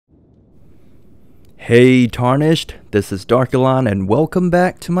Hey Tarnished, this is Darkalon and welcome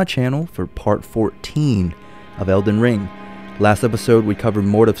back to my channel for part 14 of Elden Ring. Last episode we covered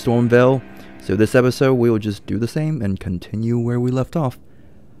more of Stormveil, so this episode we will just do the same and continue where we left off.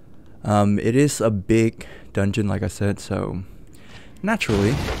 It is a big dungeon like I said, so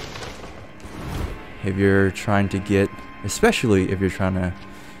naturally, if you're trying to get, especially if you're trying to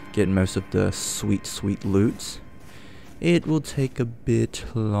get most of the sweet loots, it will take a bit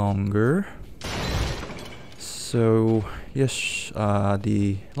longer. So, yes,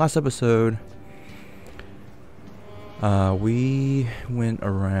 the last episode, we went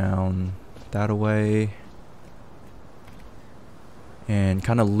around that way and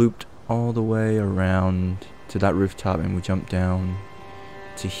kind of looped all the way around to that rooftop, and we jumped down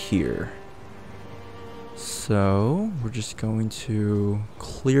to here. So, we're just going to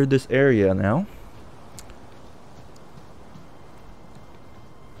clear this area now.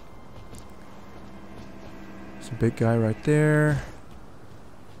 Big guy right there,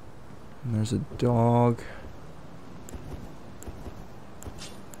 and there's a dog.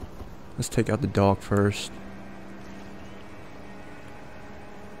 Let's take out the dog first.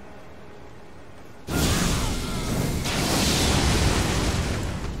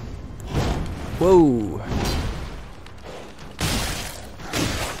 Whoa.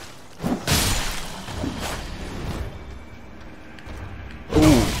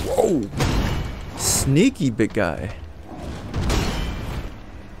 Oh, whoa. Sneaky big guy.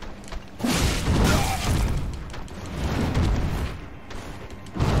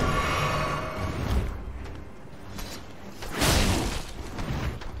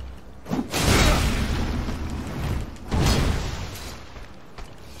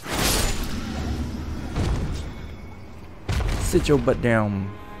 Sit your butt down.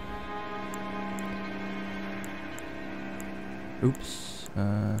 Oops.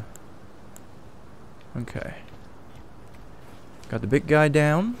 Okay. Got the big guy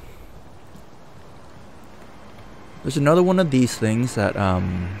down. There's another one of these things that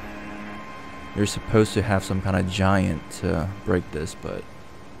you're supposed to have some kind of giant to break this, but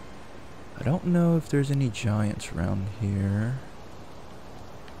I don't know if there's any giants around here.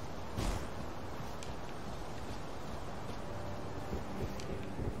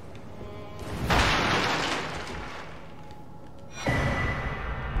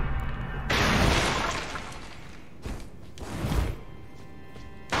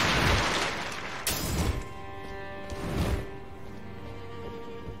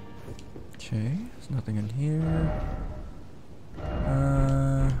 Okay, there's nothing in here.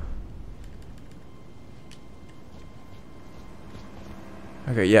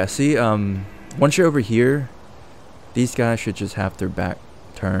 Okay, yeah, see, once you're over here, these guys should just have their back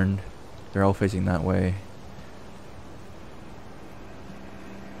turned. They're all facing that way.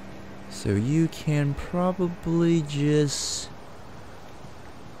 So you can probably just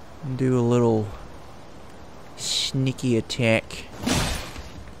do a little sneaky attack.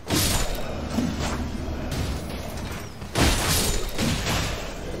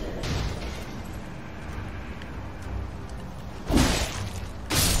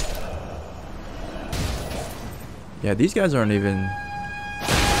 Yeah, these guys aren't even...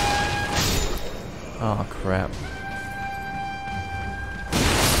 Oh, crap.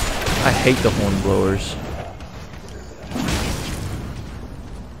 I hate the horn blowers.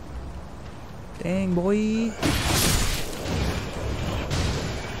 Dang, boy.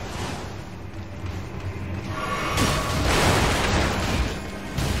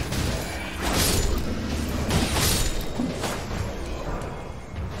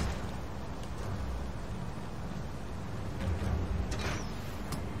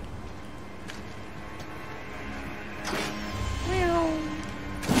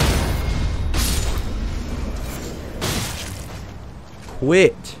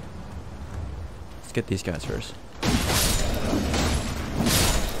 Quit. Let's get these guys first.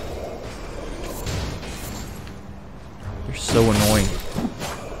 You're so annoying.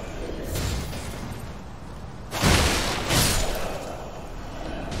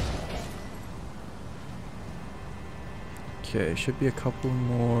 Okay, should be a couple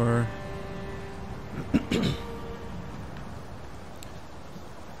more.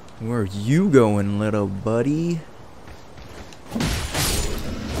 Where are you going, little buddy?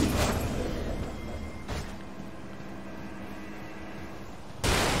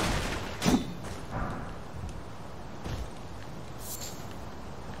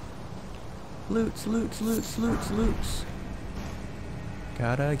 Loots.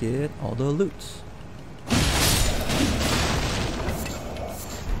 Gotta get all the loots.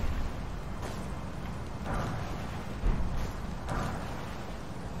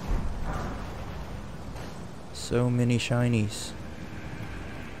 So many shinies.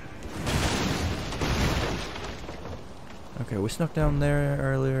 Okay, we snuck down there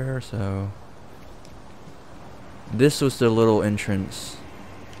earlier, so... This was the little entrance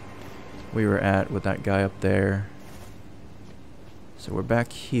we were at with that guy up there. So we're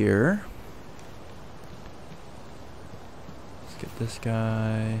back here. Let's get this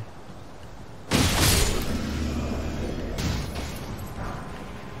guy.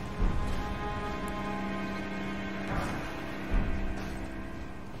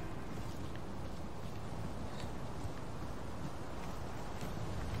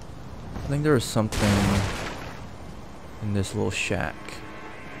 I think there was something in this little shack.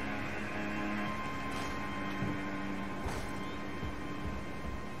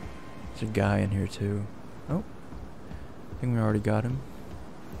 There's a guy in here too. Oh, I think we already got him.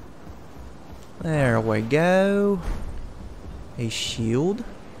 There we go. A shield.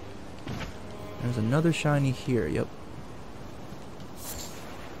 There's another shiny here. Yep.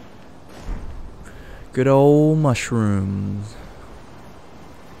 Good old mushrooms.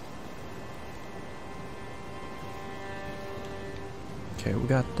 Okay, we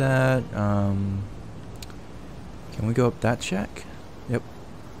got that. Can we go up that shack? Yep.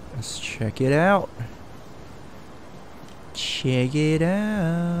 Let's check it out. Check it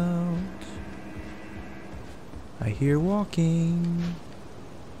out. I hear walking.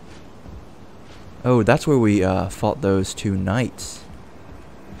 Oh, that's where we fought those two knights.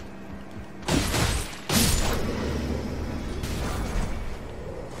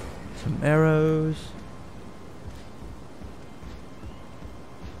 Some arrows.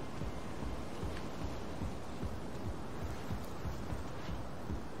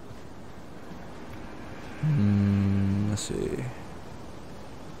 Let's see.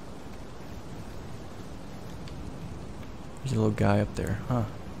 There's a little guy up there, huh?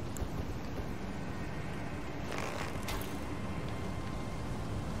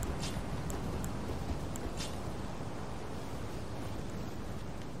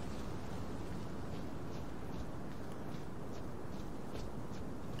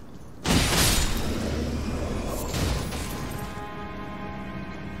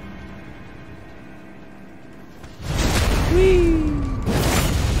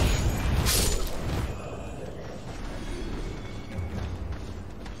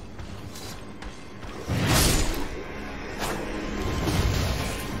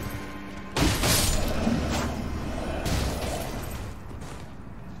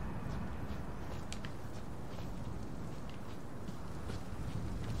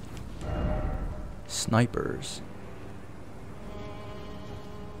 Snipers.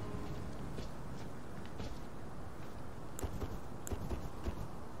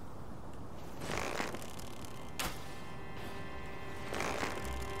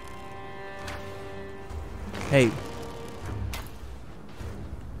 Hey.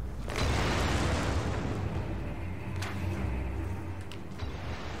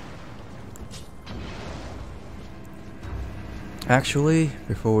 Actually,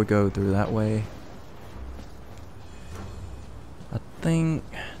 before we go through that way, I think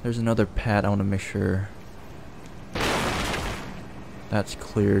there's another pad. I want to make sure that's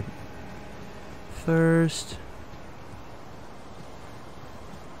cleared first.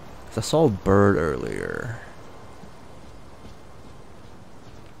 'Cause I saw a bird earlier.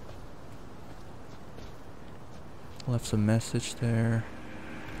 Left some message there.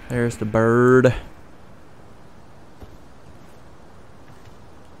 There's the bird.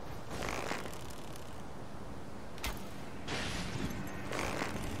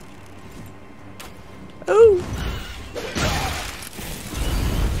 Oh!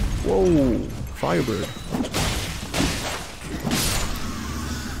 Whoa! Firebird.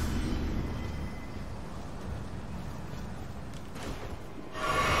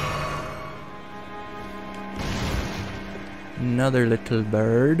 Another little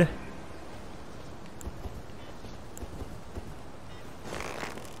bird.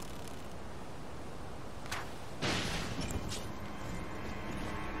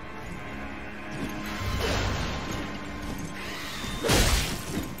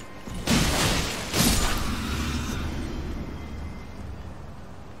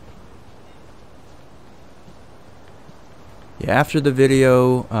 Yeah, after the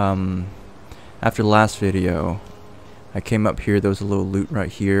video, after the last video, I came up here. There was a little loot right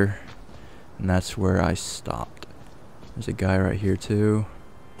here, and that's where I stopped. There's a guy right here too.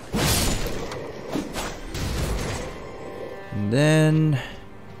 And then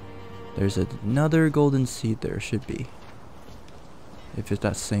there's another golden seed there, should be. If it's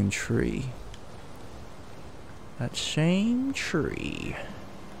that same tree. That same tree.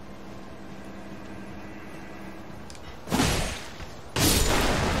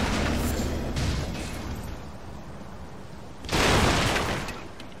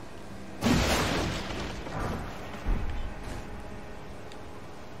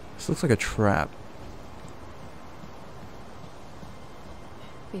 This looks like a trap.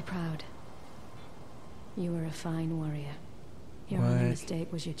 Be proud. You were a fine warrior. Your What? only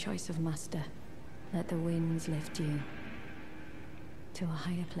mistake was your choice of master. Let the winds lift you to a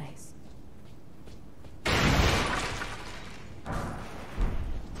higher place.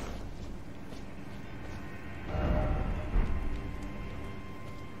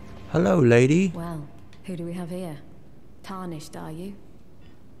 Hello, lady. Well, who do we have here? Tarnished, are you?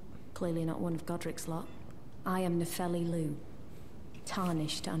 Clearly not one of Godrick's lot. I am Nepheli Lou.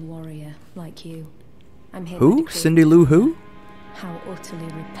 Tarnished and warrior, like you. I'm here. Who? Cindy Lou who? How utterly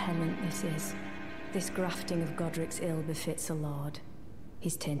repellent this is. This grafting of Godrick's ill befits a lord.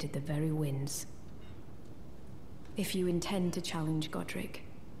 He's tainted the very winds. If you intend to challenge Godrick,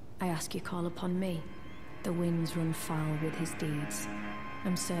 I ask you call upon me. The winds run foul with his deeds.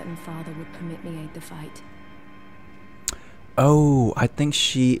 I'm certain father would permit me aid the fight. Oh, I think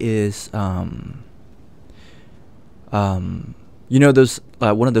she is, you know those,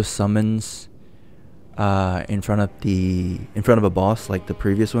 one of those summons, in front of a boss, like the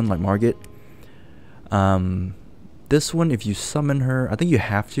previous one, like Margit. This one, if you summon her, I think you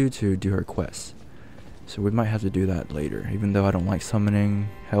have to do her quest. So we might have to do that later, even though I don't like summoning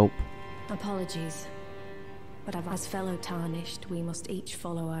help. Apologies, but as fellow Tarnished, we must each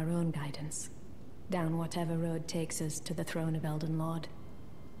follow our own guidance. Down whatever road takes us to the throne of Elden Lord.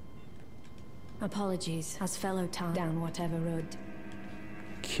 Apologies, as fellow down whatever road.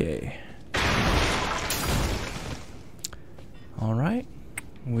 Okay. Alright.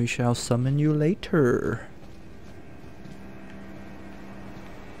 We shall summon you later.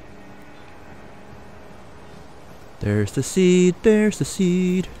 There's the seed, there's the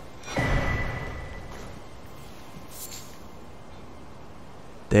seed.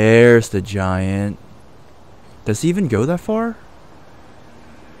 There's the giant. Does he even go that far?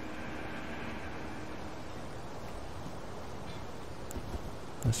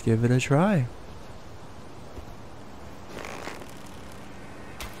 Let's give it a try.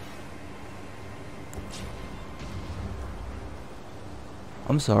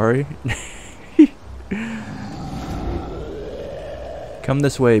 I'm sorry. Come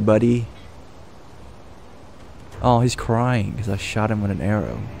this way, buddy. Oh, he's crying because I shot him with an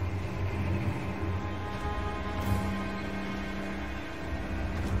arrow.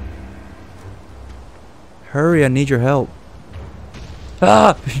 Hurry, I need your help.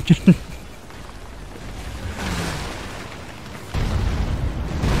 Ah!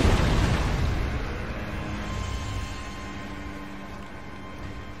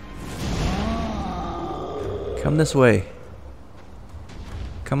 Come this way.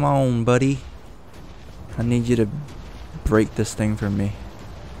 Come on, buddy. I need you to break this thing for me.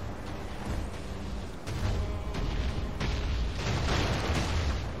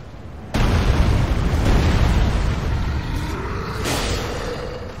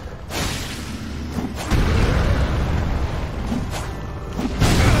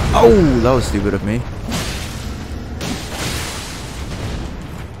 Oh, that was stupid of me.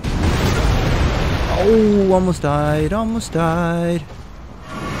 Oh, almost died, almost died.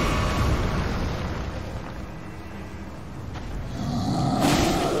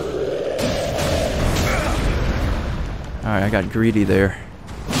 Alright, I got greedy there.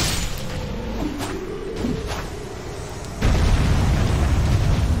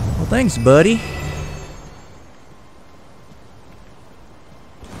 Well, thanks, buddy.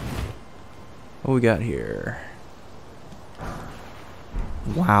 What we got here?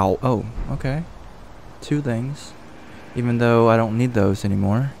 Wow. Oh, okay. 2 things. Even though I don't need those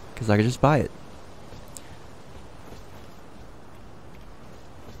anymore, because I can just buy it.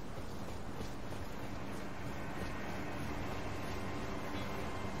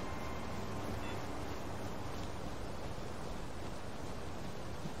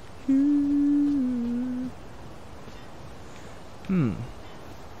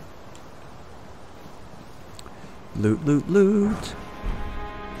 Loot, loot, loot.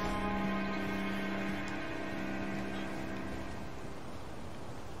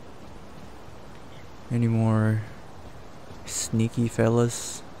 Any more sneaky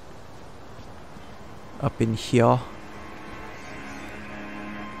fellas up in here?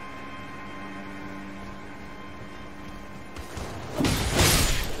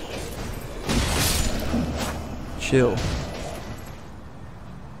 Chill.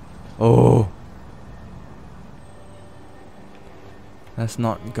 Oh. That's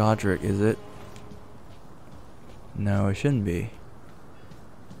not Godrick, is it? No, it shouldn't be.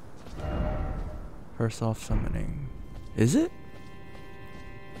 First off summoning. Is it?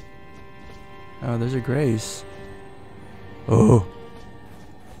 Oh, there's a grace. Oh.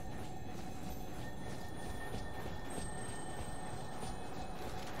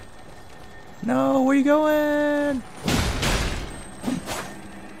 where you going?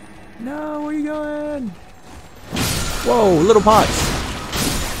 No, where you going? Whoa, little pots.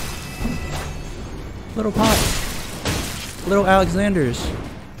 Little pots. Little Alexanders.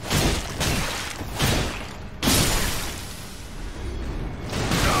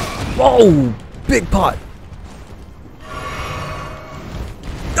 Whoa, big pot.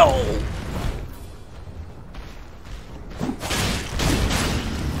 No.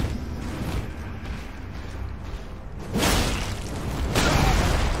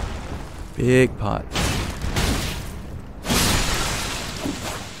 Big pot.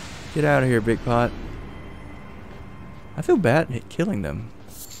 Get out of here, big pot. I feel bad at killing them.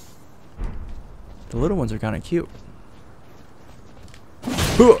 The little ones are kind of cute.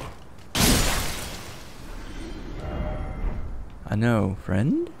 I know,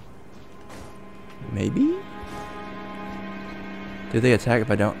 friend? Maybe? Do they attack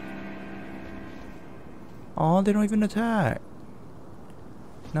if I don't? Aw, they don't even attack.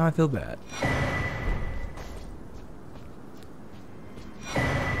 Now I feel bad.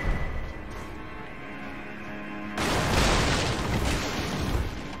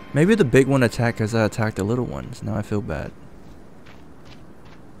 Maybe the big one attacked because I attacked the little ones. Now I feel bad.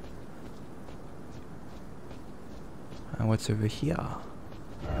 And what's over here?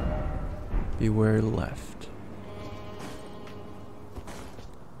 Beware left.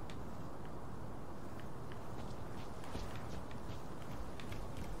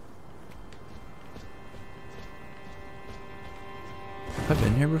 Have I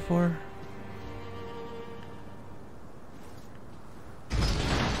been here before?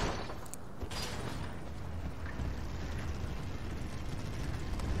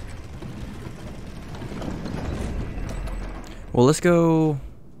 Well, let's go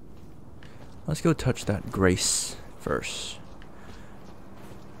touch that grace first.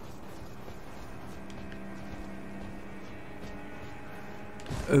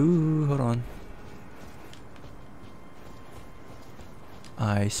 Oh, hold on.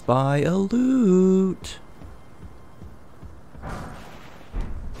 I spy a loot.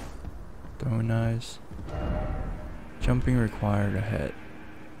 Throwing knives. Jumping required ahead.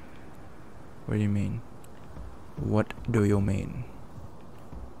 What do you mean? What do you mean?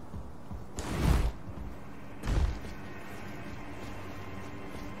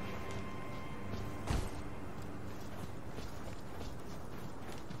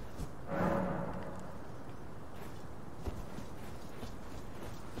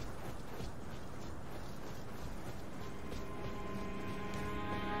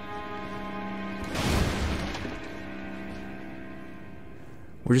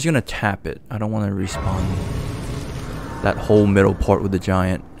 We're just gonna tap it. I don't want to respawn that whole middle part with the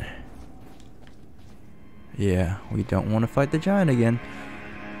giant. Yeah, we don't want to fight the giant again.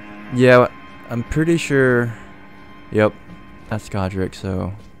 Yeah, I'm pretty sure. Yep, that's Godrick,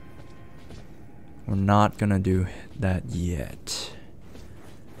 so we're not gonna do that yet.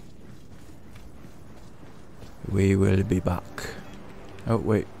 We will be back. Oh,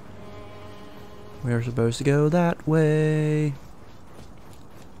 wait. We're supposed to go that way.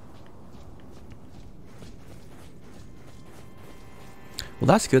 Well,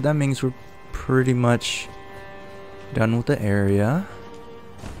 that's good. That means we're pretty much done with the area.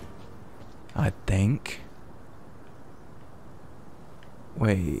 I think.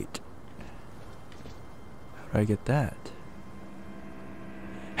 Wait. How do I get that?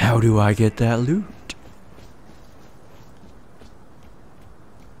 How do I get that loot?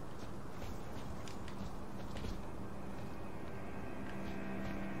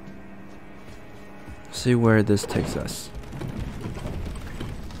 See where this takes us.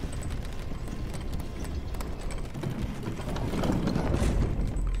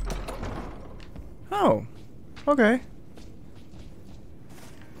 Oh, okay.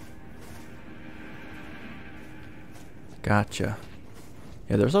 Gotcha.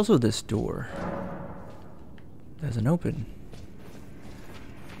 Yeah, there's also this door. Doesn't open.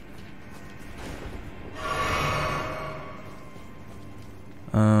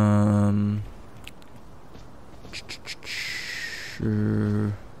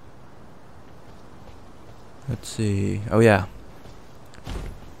 Sure. Let's see. Oh yeah.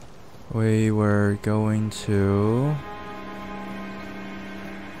 We were going to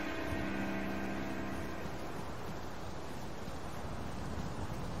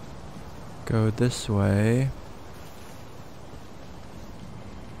go this way.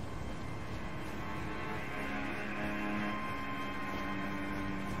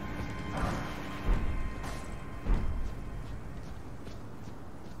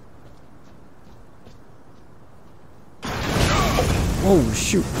 Oh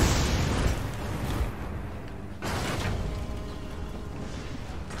shoot.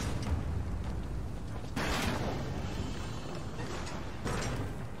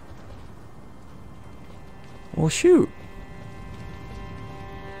 Well, shoot.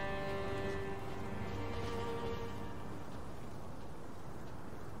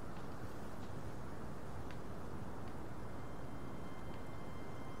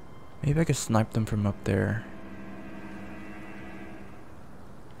 Maybe I could snipe them from up there.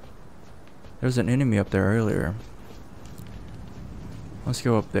 There was an enemy up there earlier. Let's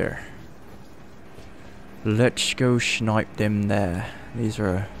go up there. Let's go snipe them there. These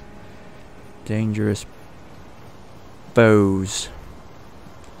are dangerous foes.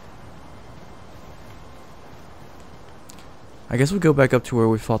 I guess we'll go back up to where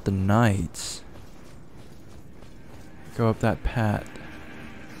we fought the knights. Go up that path.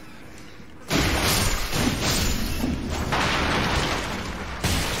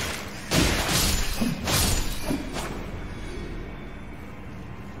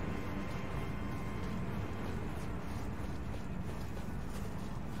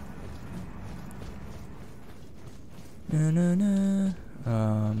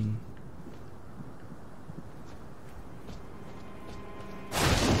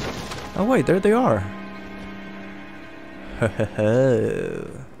 Oh wait, there they are.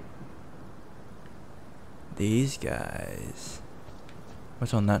 These guys.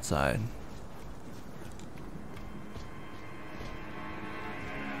 What's on that side?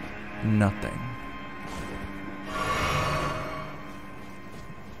 Nothing.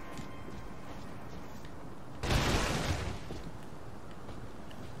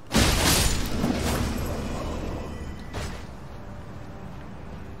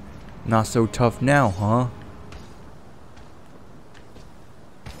 Not so tough now, huh?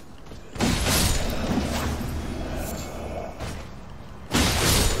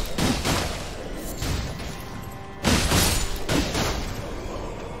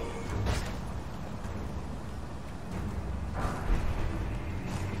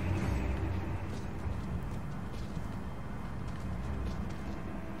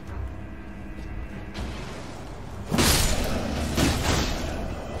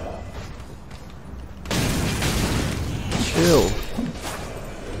 Chill.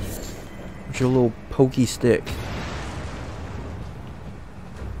 With your little pokey stick.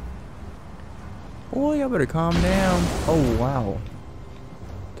 Boy, I better calm down. Oh, wow.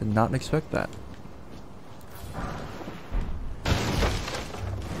 Did not expect that.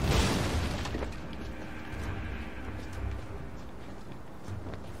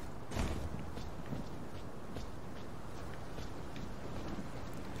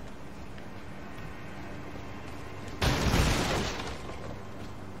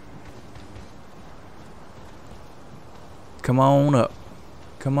 Come on up.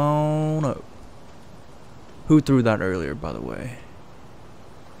 Come on up. Who threw that earlier, by the way?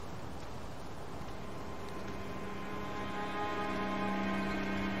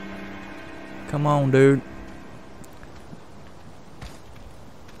 Come on, dude.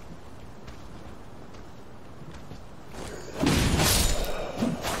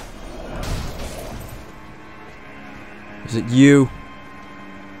 Is it you?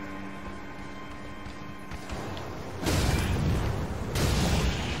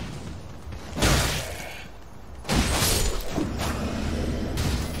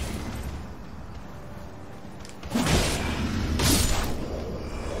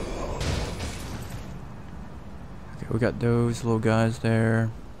 We got those little guys there.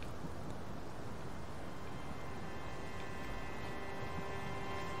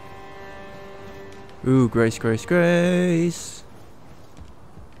 Ooh, Grace, Grace, Grace.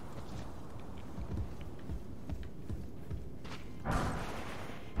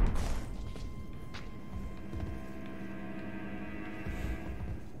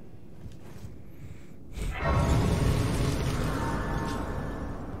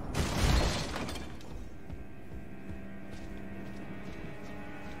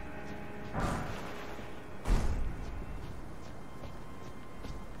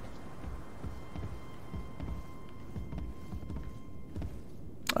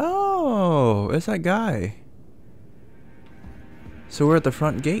 Oh, it's that guy. So we're at the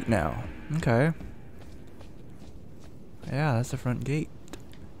front gate now. Okay. Yeah, that's the front gate.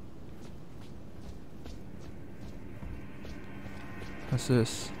 What's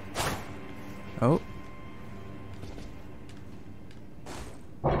this? Oh.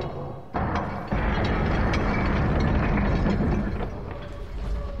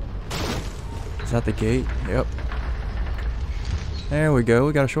 Is that the gate? Yep. There we go,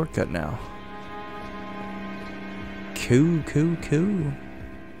 we got a shortcut now. Cool, cool, cool.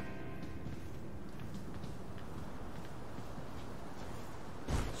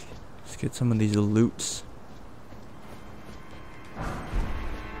 Let's get some of these loots.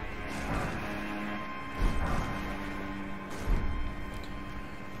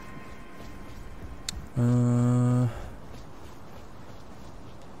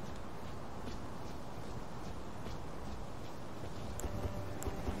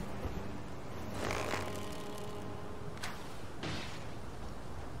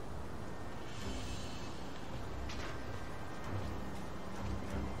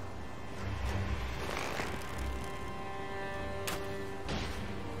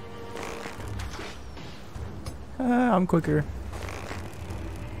 I'm quicker.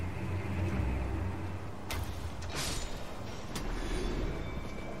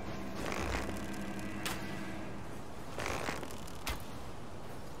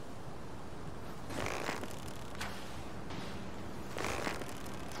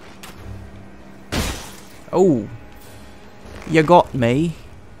 Oh, you got me.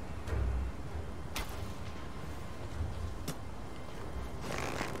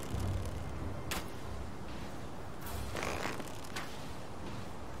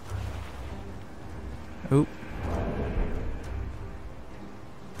 Oh.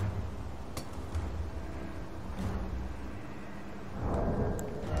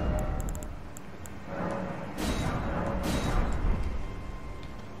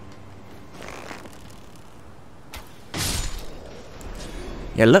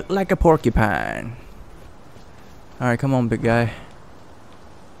 You look like a porcupine. Alright, come on, big guy.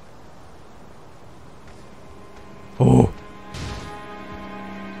 Oh.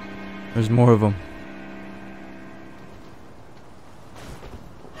 There's more of them.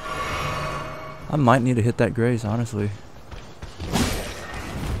 I might need to hit that grace, honestly.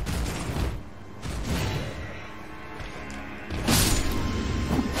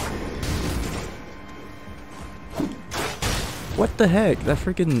 What the heck? That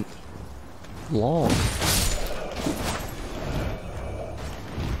freaking log.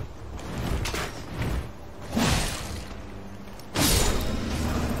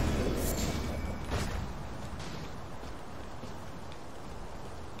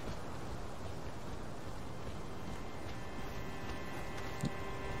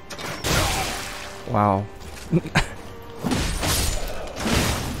 Wow.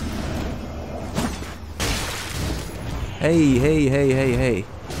 Hey.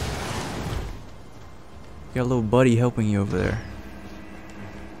 Got a little buddy helping you over there.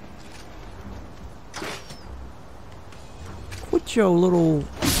 Quit your little...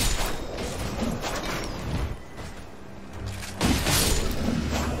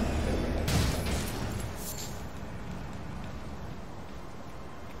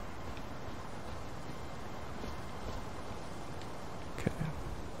 Okay.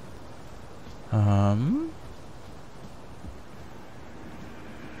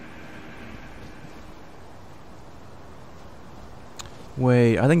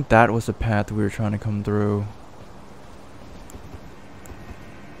 Wait, I think that was the path we were trying to come through.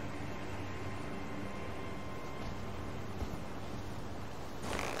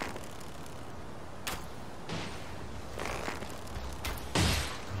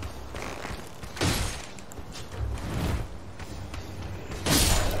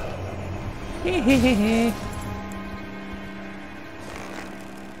 Hehehe.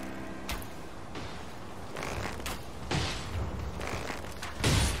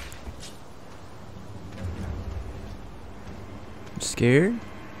 Scared?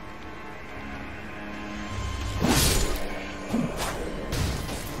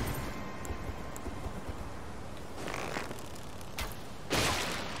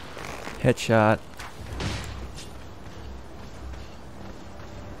 Headshot.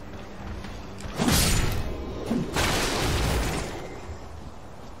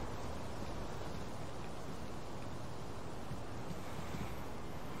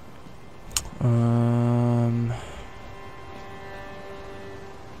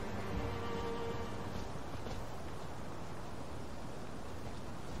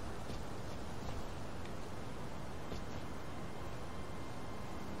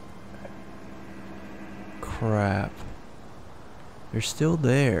 Crap. They're still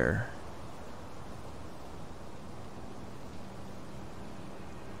there.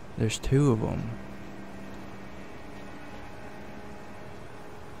 There's two of them.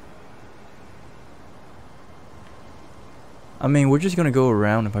 I mean, we're just gonna go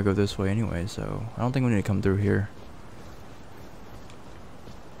around if I go this way anyway, so I don't think we need to come through here.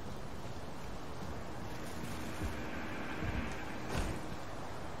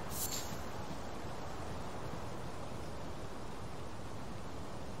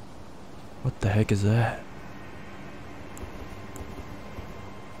 What the heck is that?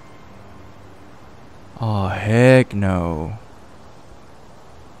 Oh, heck no.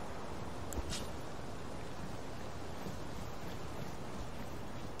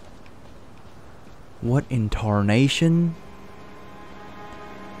 What in tarnation?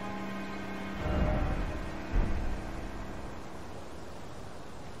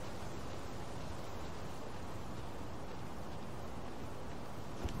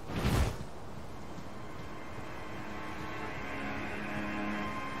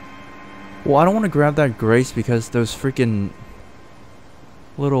 Well, I don't want to grab that grace because those freaking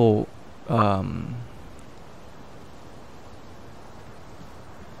little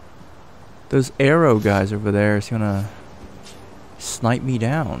Those arrow guys over there is gonna snipe me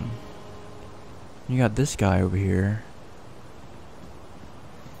down. You got this guy over here.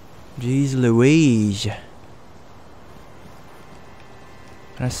 Jeez Louise.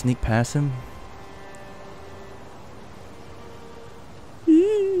 Can I sneak past him?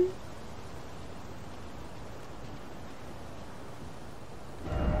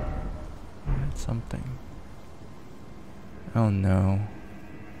 Something. Oh no.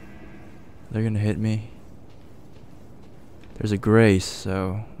 They're gonna hit me. There's a grace,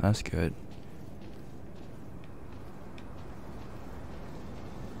 so that's good.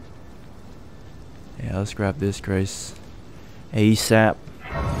 Yeah, let's grab this grace ASAP.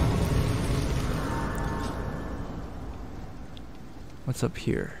 What's up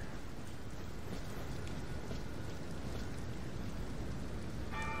here?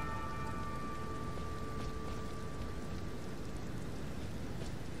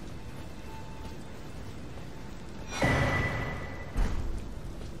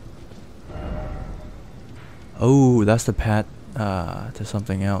 Oh, that's the path to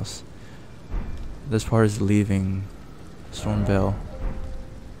something else. This part is leaving Stormveil.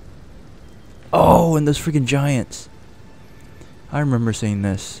 Oh, and those freaking giants. I remember seeing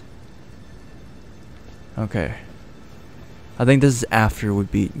this. Okay. I think this is after we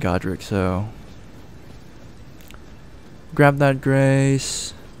beat Godrick, so... grab that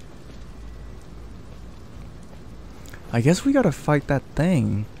grace. I guess we gotta fight that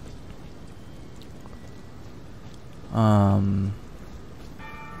thing.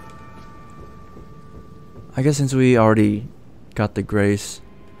 I guess since we already got the grace,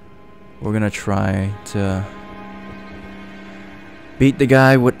 we're gonna try to beat the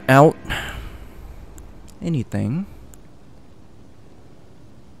guy without anything.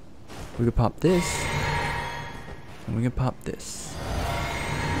 We could pop this, and we can pop this.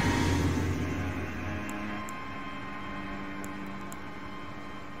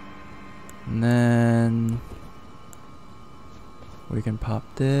 And then we can pop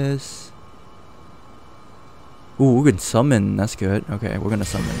this. Ooh, we can summon. That's good. Okay, we're gonna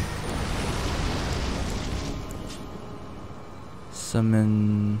summon.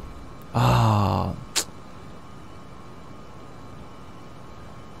 Summon. Ah.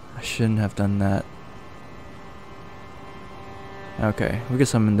 I shouldn't have done that. Okay, we can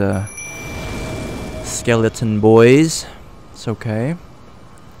summon the skeleton boys. It's okay.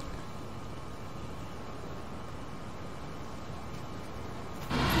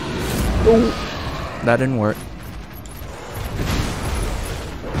 Ooh, that didn't work.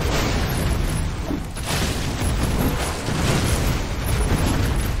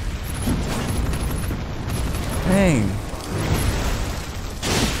 Dang.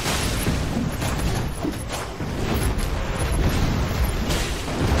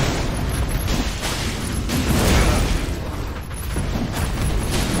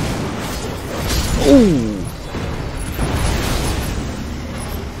 Ooh.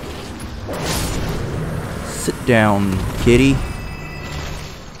 Sit down, kitty.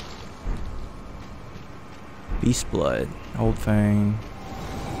 Beast blood. Old Fang.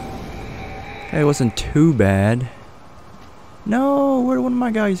 Hey, it wasn't too bad. No, where'd one of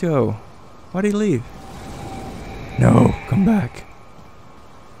my guys go? Why'd he leave? No, come back.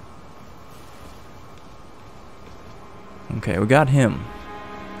 Okay, we got him.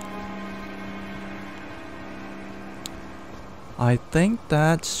 I think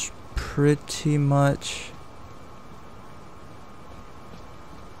that's pretty much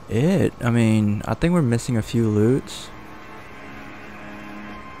it. I mean, I think we're missing a few loots.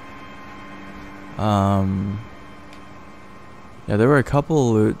 Yeah, there were a couple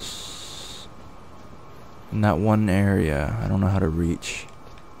of loots in that one area. I don't know how to reach.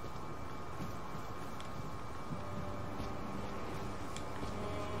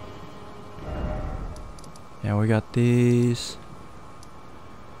 Yeah, we got these.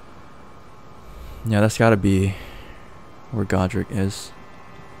 Yeah, that's gotta be where Godrick is.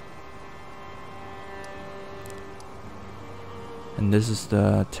 And this is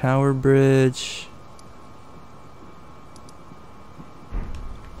the tower bridge.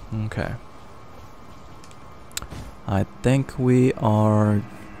 Okay. I think we are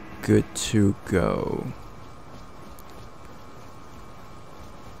good to go.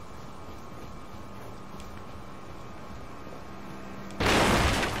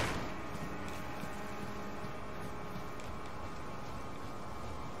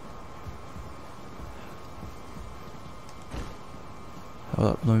 Hold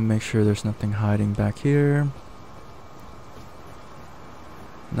up, let me make sure there's nothing hiding back here.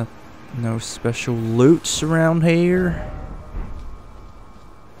 No special loots around here.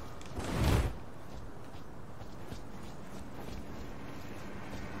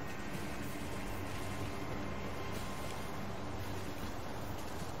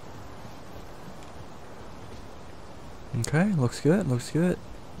 Okay, looks good, looks good.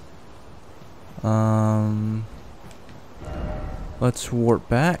 Let's warp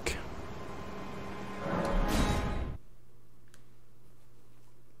back.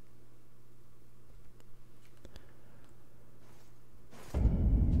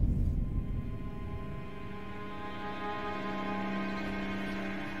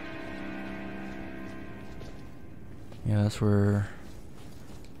 Yeah, that's where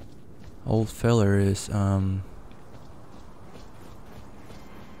old feller is.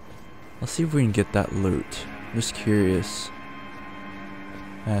 Let's see if we can get that loot. I'm just curious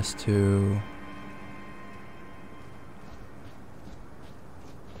as to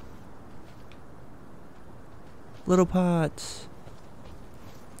little pots.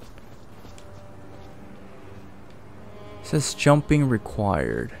 It says jumping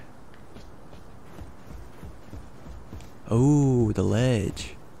required. Oh, the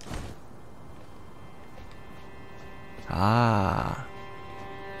ledge. Ah.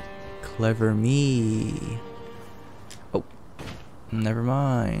 Clever me. Oh, never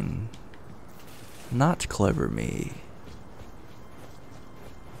mind. Not clever me.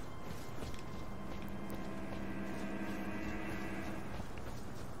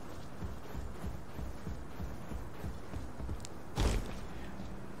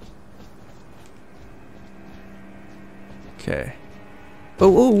 Okay. Oh,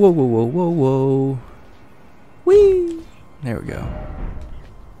 whoa, whoa, whoa, whoa, whoa, whoa. Whee! There we go.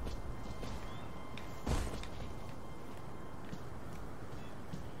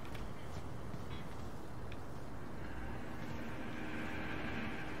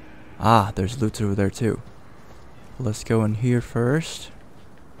 Ah, there's loot over there too. Let's go in here first.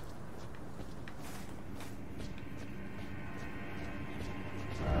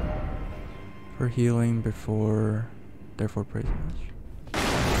 For healing before, therefore praise much.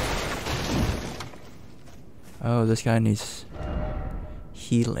 Oh, this guy needs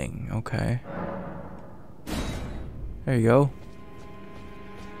healing. Okay. There you go.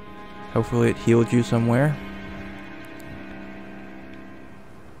 Hopefully it healed you somewhere.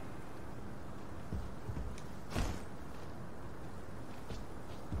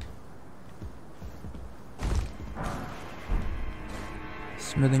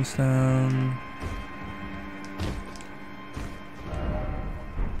 Smithing stone.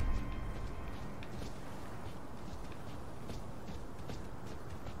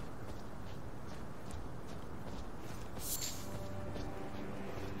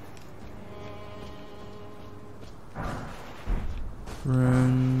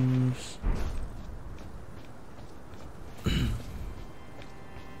 Runes.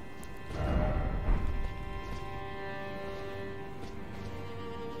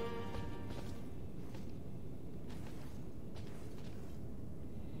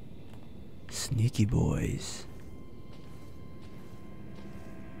 Sneaky boys.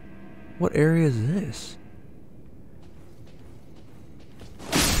 What area is this?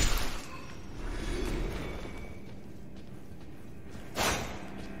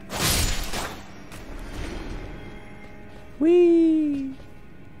 Whee!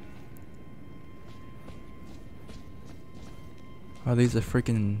 Are these the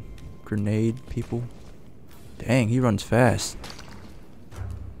freaking grenade people? Dang, he runs fast.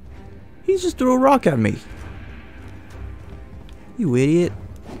 He just threw a rock at me. You idiot.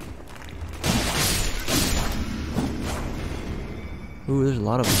 Ooh, there's a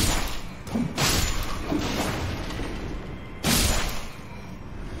lot of them.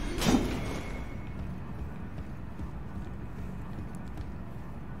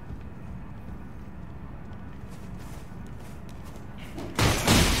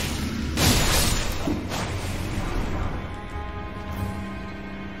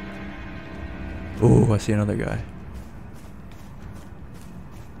 Oh, I see another guy.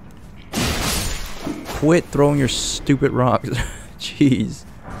 Quit throwing your stupid rocks. Jeez.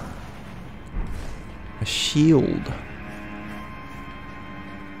 A shield.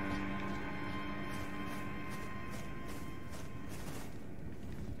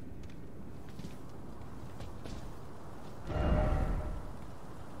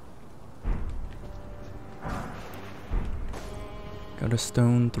 Got a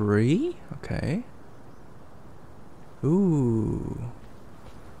stone 3. Okay. Ooh.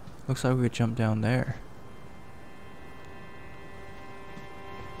 Looks like we could jump down there.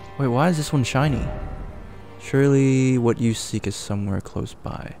 Wait, why is this one shiny? Surely what you seek is somewhere close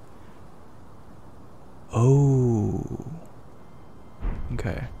by. Oh.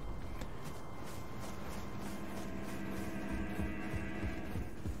 Okay.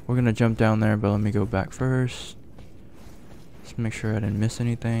 We're gonna jump down there, but let me go back first. Let's make sure I didn't miss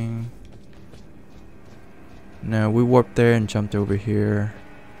anything. No, we warped there and jumped over here.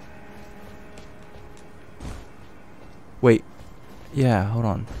 Wait. Yeah, hold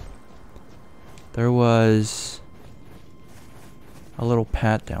on. There was a little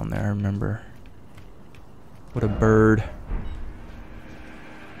path down there, I remember. What a bird.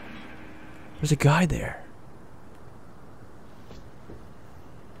 There's a guy there.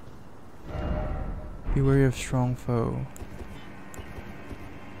 Be wary of strong foe.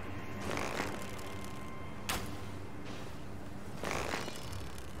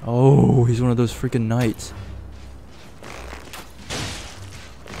 Oh, he's one of those freaking knights.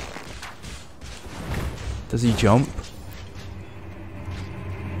 Does he jump?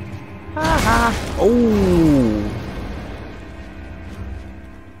 Oh!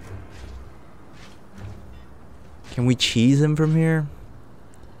 Can we cheese him from here?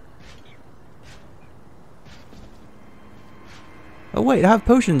 Oh wait, I have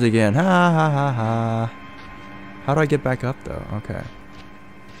potions again. Ha ha ha ha. How do I get back up though? Okay.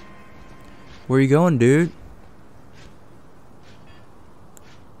 Where you going, dude?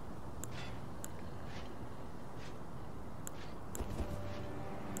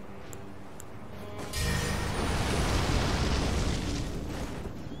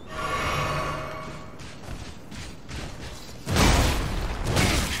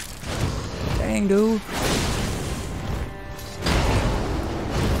 Dang, dude.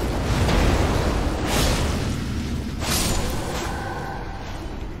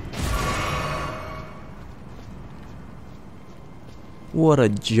 What a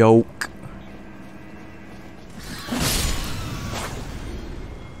joke.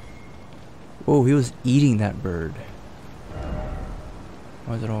 Whoa, he was eating that bird.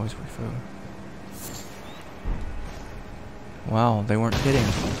 Why is it always with food? Wow, they weren't kidding.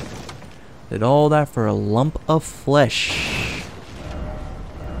 Did all that for a lump of flesh.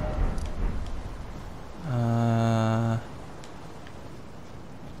 Let's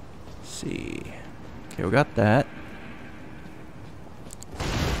see. Okay, we got that.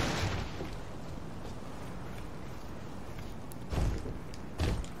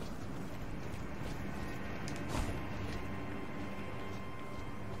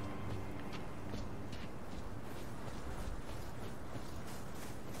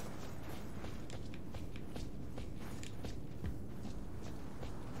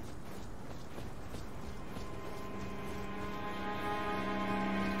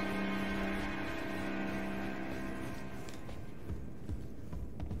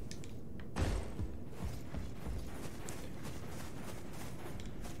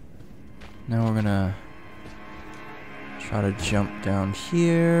 Now we're gonna try to jump down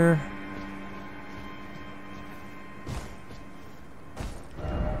here.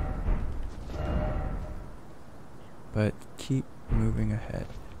 But keep moving ahead.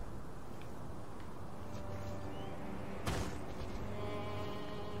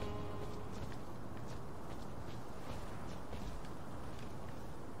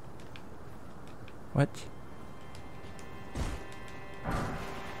 What?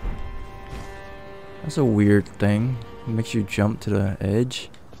 That's a weird thing. It makes you jump to the edge.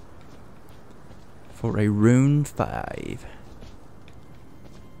 For a rune 5.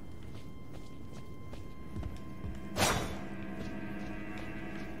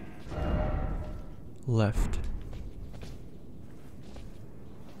 Left.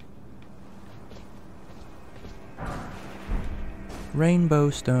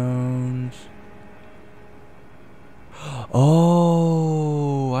 Rainbow stones.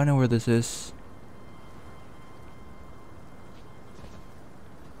 Oh, I know where this is.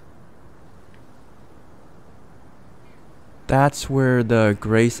 That's where the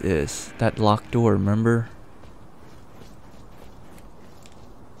grace is. That locked door, remember?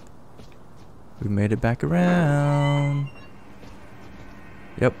 We made it back around.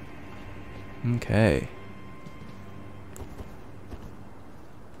 Yep. Okay.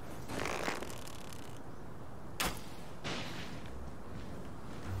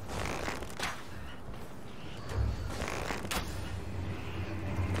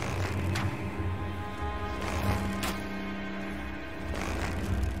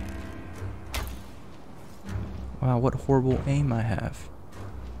 Wow, what horrible aim I have.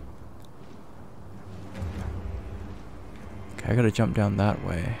 Okay, I gotta jump down that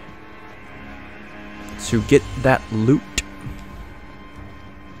way to get that loot.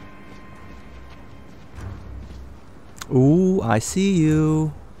 Ooh, I see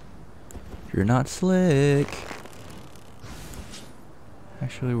you. You're not slick.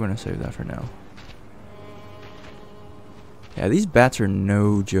 Actually, we're gonna save that for now. Yeah, these bats are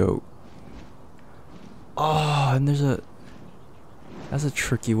no joke. Oh, and that's a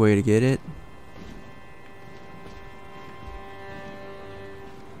tricky way to get it.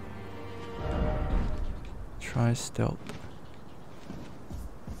 Try stealth.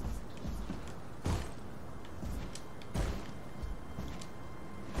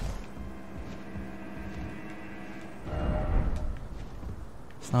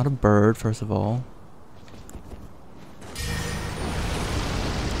 It's not a bird, first of all.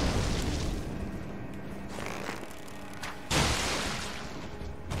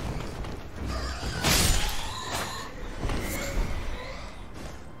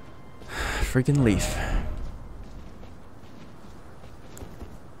 Freaking leaf.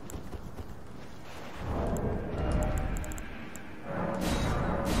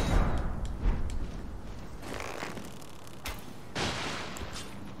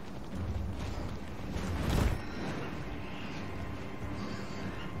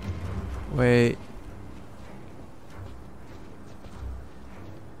 Wait.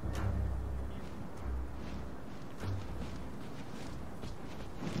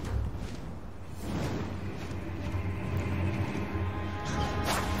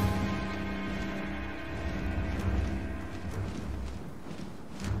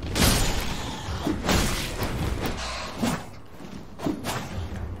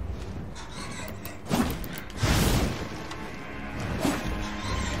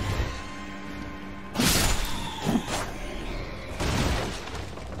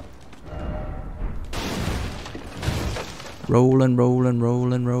 Rolling, rolling,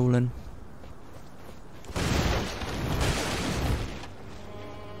 rolling, rolling.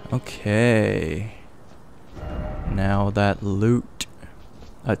 Okay. Now that loot.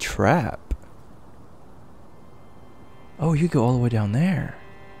 A trap. Oh, you go all the way down there.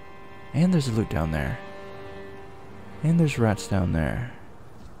 And there's a loot down there. And there's rats down there.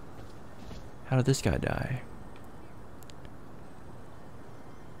 How did this guy die?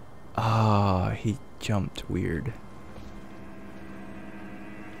 Ah, he jumped weird.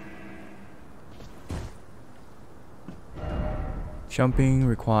 Jumping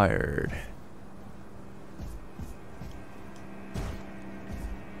required.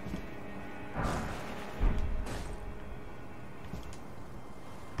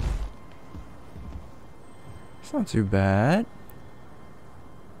 It's not too bad.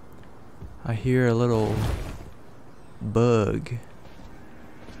 I hear a little bug.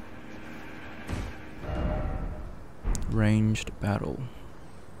 Ranged battle.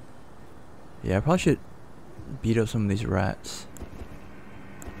 Yeah, I probably should beat up some of these rats.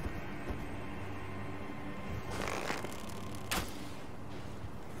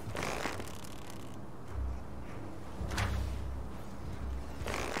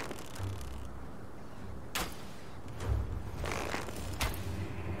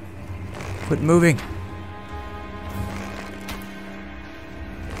 Quit moving.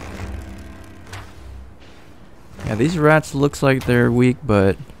 Yeah, these rats looks like they're weak,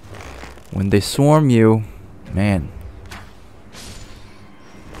 but when they swarm you, man,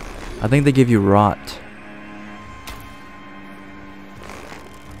 I think they give you rot.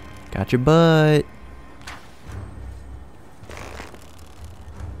 Got your butt.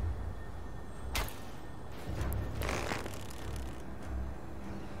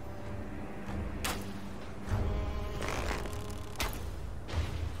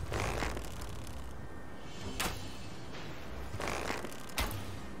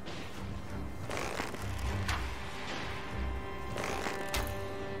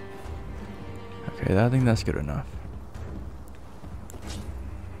 Okay, I think that's good enough.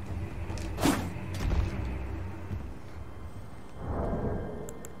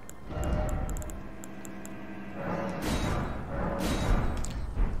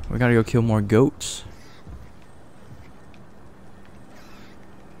 We gotta go kill more goats.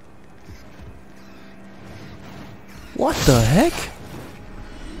 What the heck?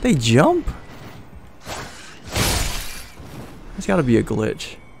 They jump? There's gotta be a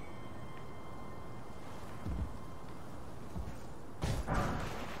glitch.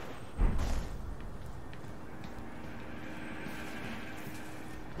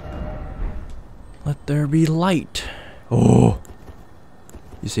 Let there be light. Oh.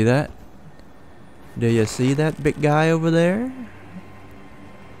 You see that? Do you see that big guy over there?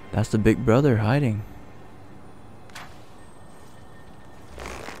 That's the big brother hiding.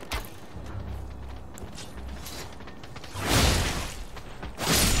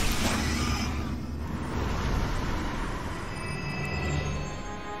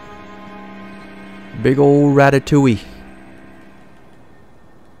 Big old ratatouille.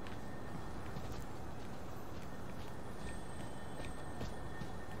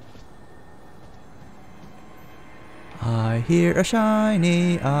 I hear a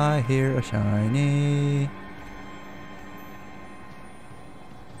shiny, I hear a shiny.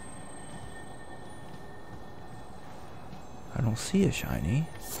 I don't see a shiny.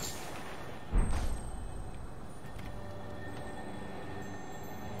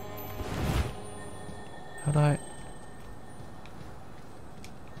 How'd I...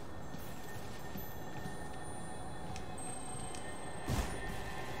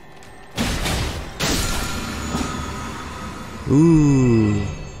 Ooh.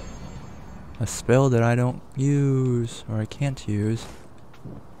 A spell that I don't use, or I can't use.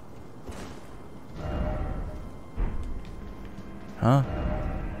 Huh?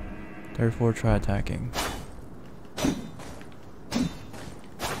 Therefore, try attacking.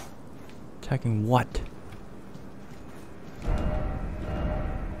 Attacking what?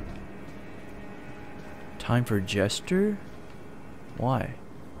 Time for gesture? Why?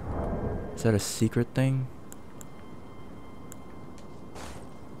 Is that a secret thing?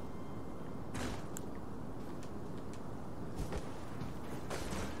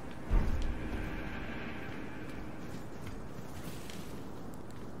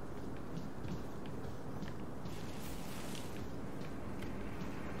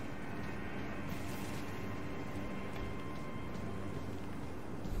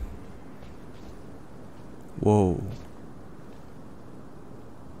 Whoa.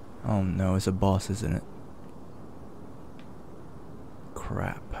 Oh no, it's a boss, isn't it?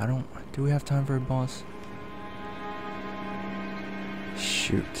 Crap. Do we have time for a boss?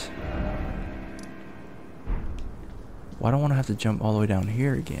 Shoot. Well, I don't want to have to jump all the way down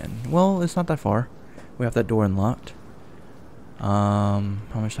here again. Well, it's not that far. We have that door unlocked. How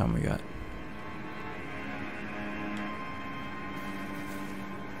much time we got?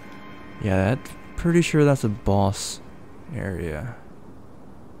 Yeah, pretty sure that's a boss area.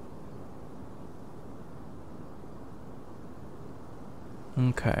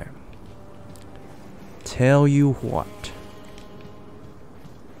 Okay. Tell you what.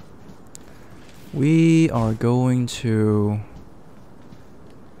 We are going to...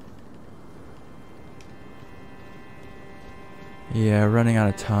 Yeah, running out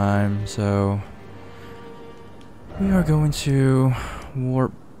of time, so... We are going to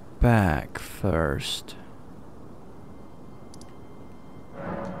warp back first.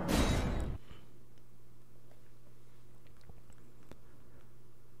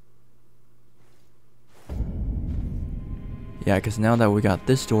 Yeah, because now that we got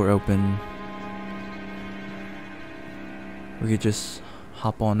this door open, we could just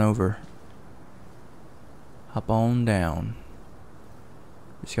hop on over. Hop on down.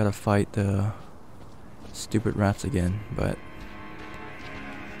 Just gotta fight the stupid rats again, but...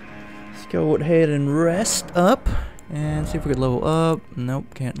 Let's go ahead and rest up and see if we could level up.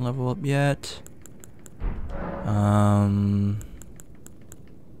 Nope, can't level up yet.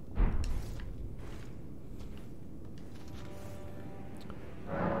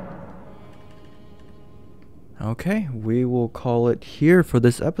 Okay, we will call it here for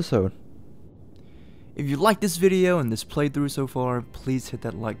this episode. If you liked this video and this playthrough so far, please hit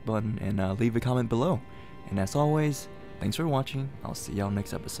that like button and leave a comment below. And as always, thanks for watching. I'll see y'all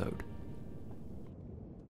next episode.